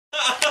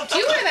Do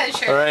you wear that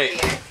shirt? All right,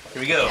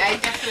 here we go. I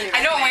definitely.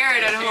 I don't wear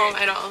it at home.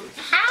 I don't.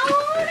 How?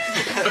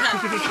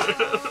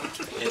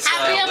 It's,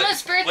 Happy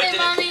almost birthday,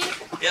 mommy.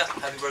 Yeah,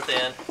 happy birthday,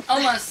 Ann.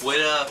 Almost.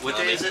 What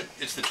day is it?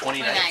 It's the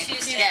 29th.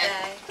 Tuesday.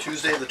 Yeah.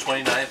 Tuesday the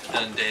 29th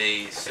and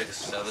day 6,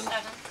 7?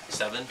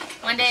 7.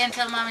 One day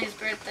until mommy's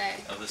birthday.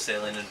 Of the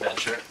sailing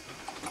adventure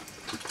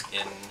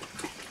in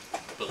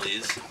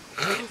Belize.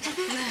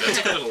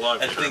 That's been a long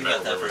I think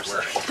about that for a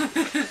where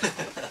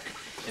second.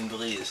 In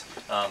Belize.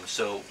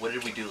 So what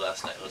did we do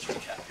last night? Let's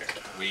recap here.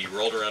 we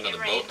rolled around on the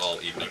boat all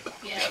evening.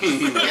 Yeah.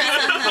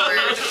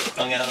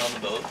 Hung out on the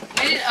boat.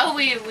 We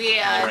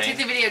took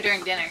the video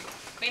during dinner.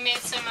 We made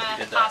some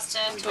Did that. pasta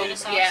and tomato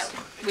sauce. Yeah.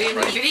 We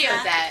Right.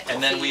 videoed that.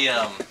 And then we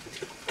and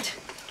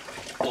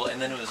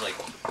then it was like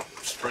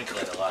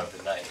sprinkling a lot of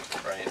the night,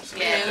 right? So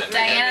we Yeah. had to-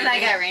 Diana and I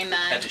got rained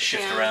had on. to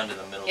shift Yeah. around in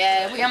the middle.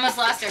 Yeah, of the we night. almost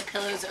lost our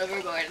pillows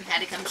overboard and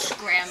had to come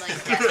scrambling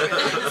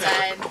desperately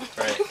inside.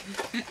 Right.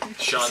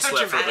 Sean So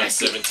slept for about dramatic.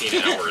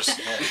 17 hours.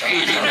 Yeah,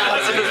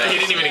 He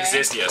didn't even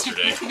exist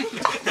yesterday.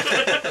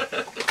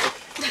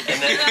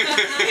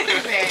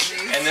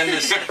 and then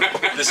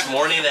this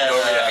morning at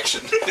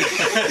reaction.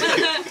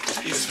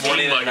 this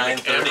morning at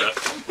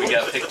 9:30 we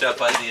got picked up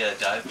by the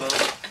dive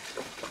boat.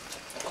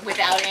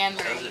 Without Anne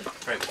That was Marie.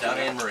 it. Right, without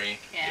Anne Marie.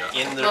 Yeah.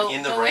 In the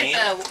But rain.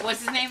 with, what's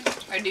his name?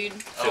 Our dude?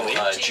 Philly?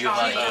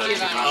 Giovanni. Oh, his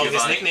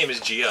Giovanni. nickname is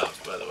Giov,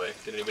 by the way.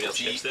 Did anybody else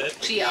catch that?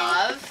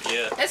 Giov?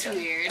 Yeah. That's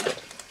weird.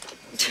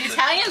 The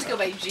Italians go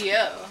by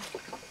Gio.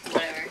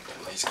 Whatever.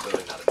 Well, he's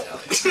clearly not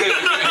Italian.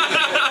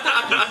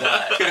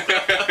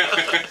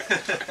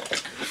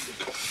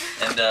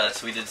 And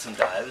so we did some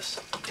dives.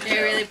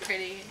 They're really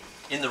pretty.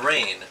 In the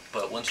rain,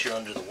 but once you're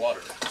under the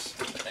water, it's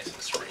nice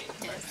and serene.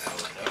 Yes.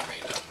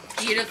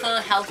 Right? Beautiful,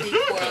 healthy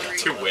coral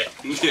Too reef.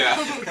 wet. Yeah.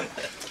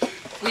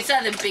 We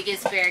saw the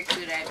biggest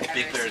barracuda I've ever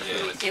Big seen.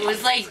 barracuda. It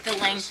was like the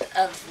length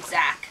of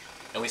Zach.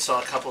 And we saw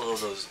a couple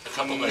like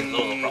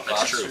little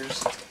That's true.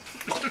 lobsters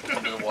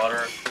under the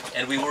water.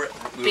 And we were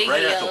Big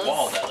right at the eels.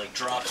 wall that like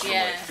drops from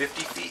Yeah. like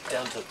 50 feet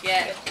down to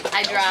Yeah,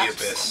 I The dropped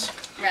abyss.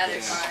 rather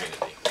far.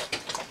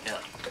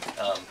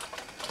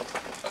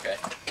 Okay.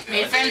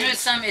 Made friends with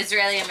some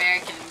Israeli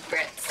American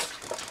Brits.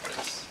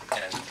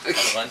 And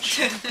had lunch.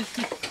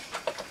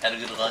 Had a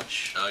good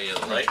lunch. Oh yeah,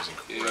 the Right? lunch was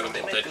incredible.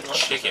 They make That good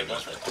lunches, chicken don't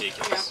was they?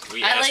 ridiculous.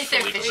 We I asked like their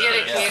Felipe fish. about We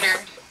it. had a cater.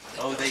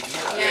 Oh, they Yeah.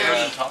 heard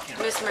them talking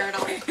about Miss it.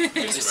 Myrtle.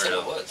 They said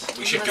it was.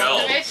 We should Was go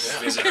that the fish?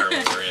 visit her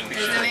when we're in. It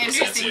was an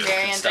interesting Placencia.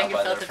 variant Stop of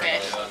by there gefilte for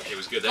fish. another It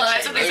was good. Well, That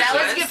that's chicken okay. was That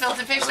was good.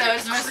 gefilte fish. That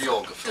was the most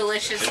Creole gefilte.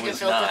 delicious It was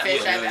gefilte not.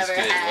 fish It I've was ever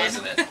good, had.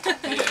 wasn't it? Yeah,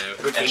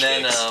 good And fish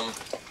then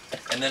cakes.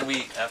 and then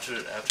we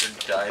after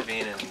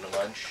diving and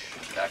lunch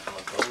back on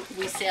the boat,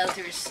 We sailed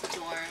through a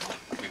storm.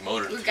 we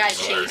motored. We through got the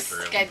storm.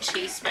 chased. Got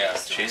chased by Yeah, a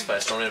storm. chased by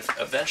a storm and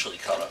eventually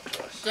caught up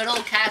to us. Good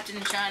old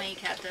Captain Shawnee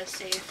kept us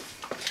safe.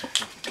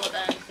 Well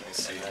done.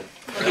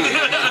 And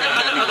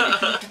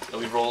then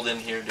we rolled in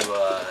here to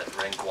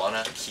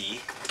Ranguana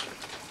Key,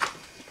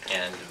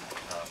 and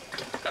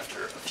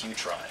after a few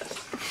tries,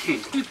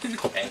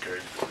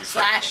 anchored.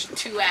 Slash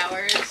 2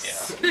 hours.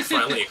 Yeah. We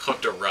finally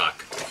hooked a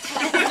rock.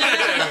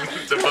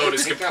 The boat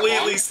is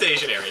completely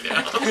stationary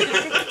now. For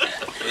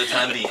the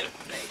time being.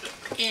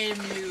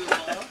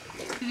 Immutable.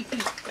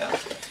 Yeah.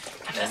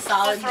 And,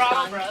 Solid The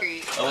throttle broke.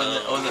 concrete.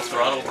 and the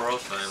throttle broke.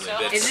 Finally, So-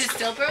 that's, Is it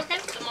still broken?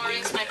 The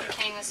moorings might be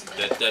killing us a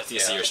bit. that's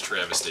this Yeah. year's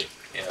travesty.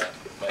 Yeah,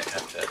 might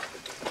have to.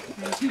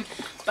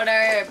 But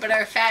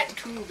our fat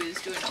tube is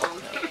doing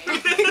okay.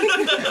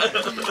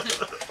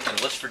 And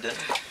what's for dinner?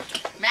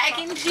 Mac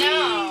and cheese.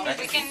 No,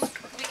 we can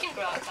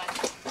grill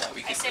outside. Yeah,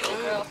 we I could said go. we'll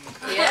grill.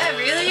 Yeah,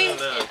 really?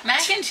 No.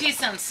 Mac and cheese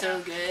sounds so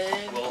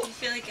good. Well, You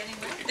feel like getting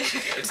wet?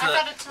 it's I not.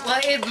 thought it's Well,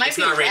 it might It's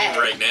be not raining red.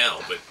 right now,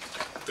 but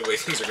the way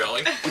things are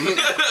going.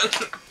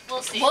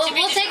 We'll see. We'll To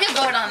be take a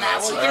vote on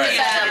that. We'll All right. decide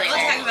that We'll talk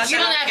later. about You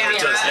don't that have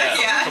to be on on camera. that.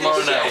 Yeah,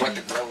 tomorrow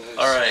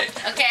night. All right.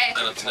 Okay. I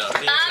don't know.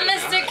 Bye,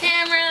 Mr.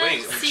 Camera.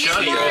 Wait, See you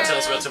Johnny, you tomorrow. want to tell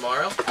us about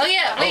tomorrow? Oh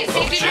yeah, wait, Oh,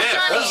 see people Jeff,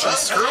 Johnny. she's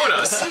screwing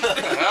us.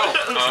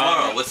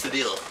 Tomorrow, what's the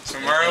deal?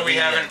 Tomorrow we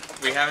haven't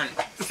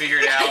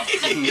figured out.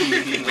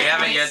 We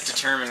haven't yet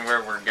determined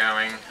where we're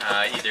going.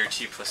 Either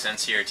to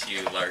Placencia or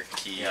to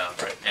Larkey. Yeah,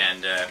 right.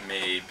 And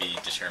may be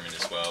determined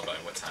as well by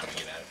what time we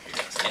get out of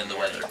here. And the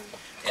weather.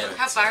 And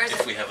How far is if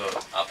it? we have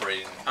a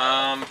operating.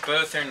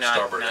 Both are not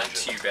Starboard engine.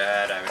 too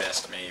bad. I would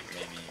estimate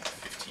maybe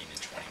 15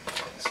 to 20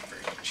 minutes for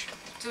each.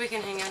 So we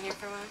can hang out here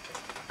for a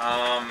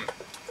while?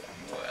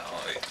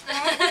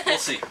 Well, We'll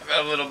see.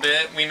 a little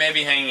bit. We may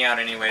be hanging out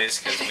anyways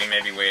because we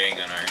may be waiting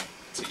on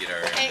to get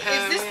our. Hey,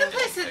 is this the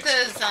place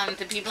that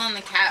the people in the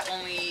cat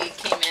when we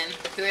came in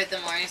who were at the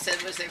morning said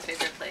was their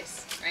favorite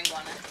place?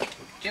 Ranguana. Do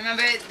you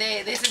remember?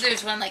 They said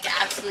there's one like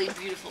absolutely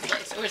beautiful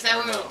place. Or is that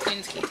where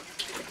Queens Key?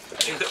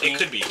 It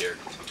could be here.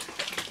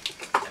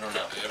 I don't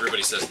know.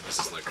 Everybody says that this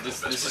is like one of This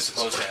the best is places.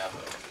 supposed to have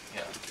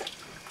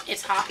a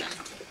It's hopping.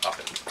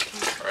 hopping.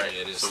 All right.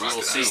 It is. So we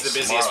will see. This is the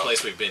busiest tomorrow.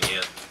 place we've been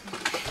yet.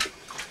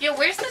 Yo,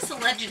 where's this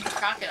alleged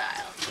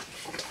crocodile?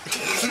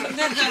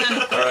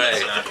 All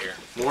right. Not here.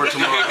 More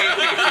tomorrow.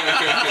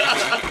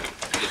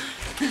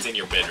 It's in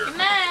your bedroom. Good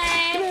night.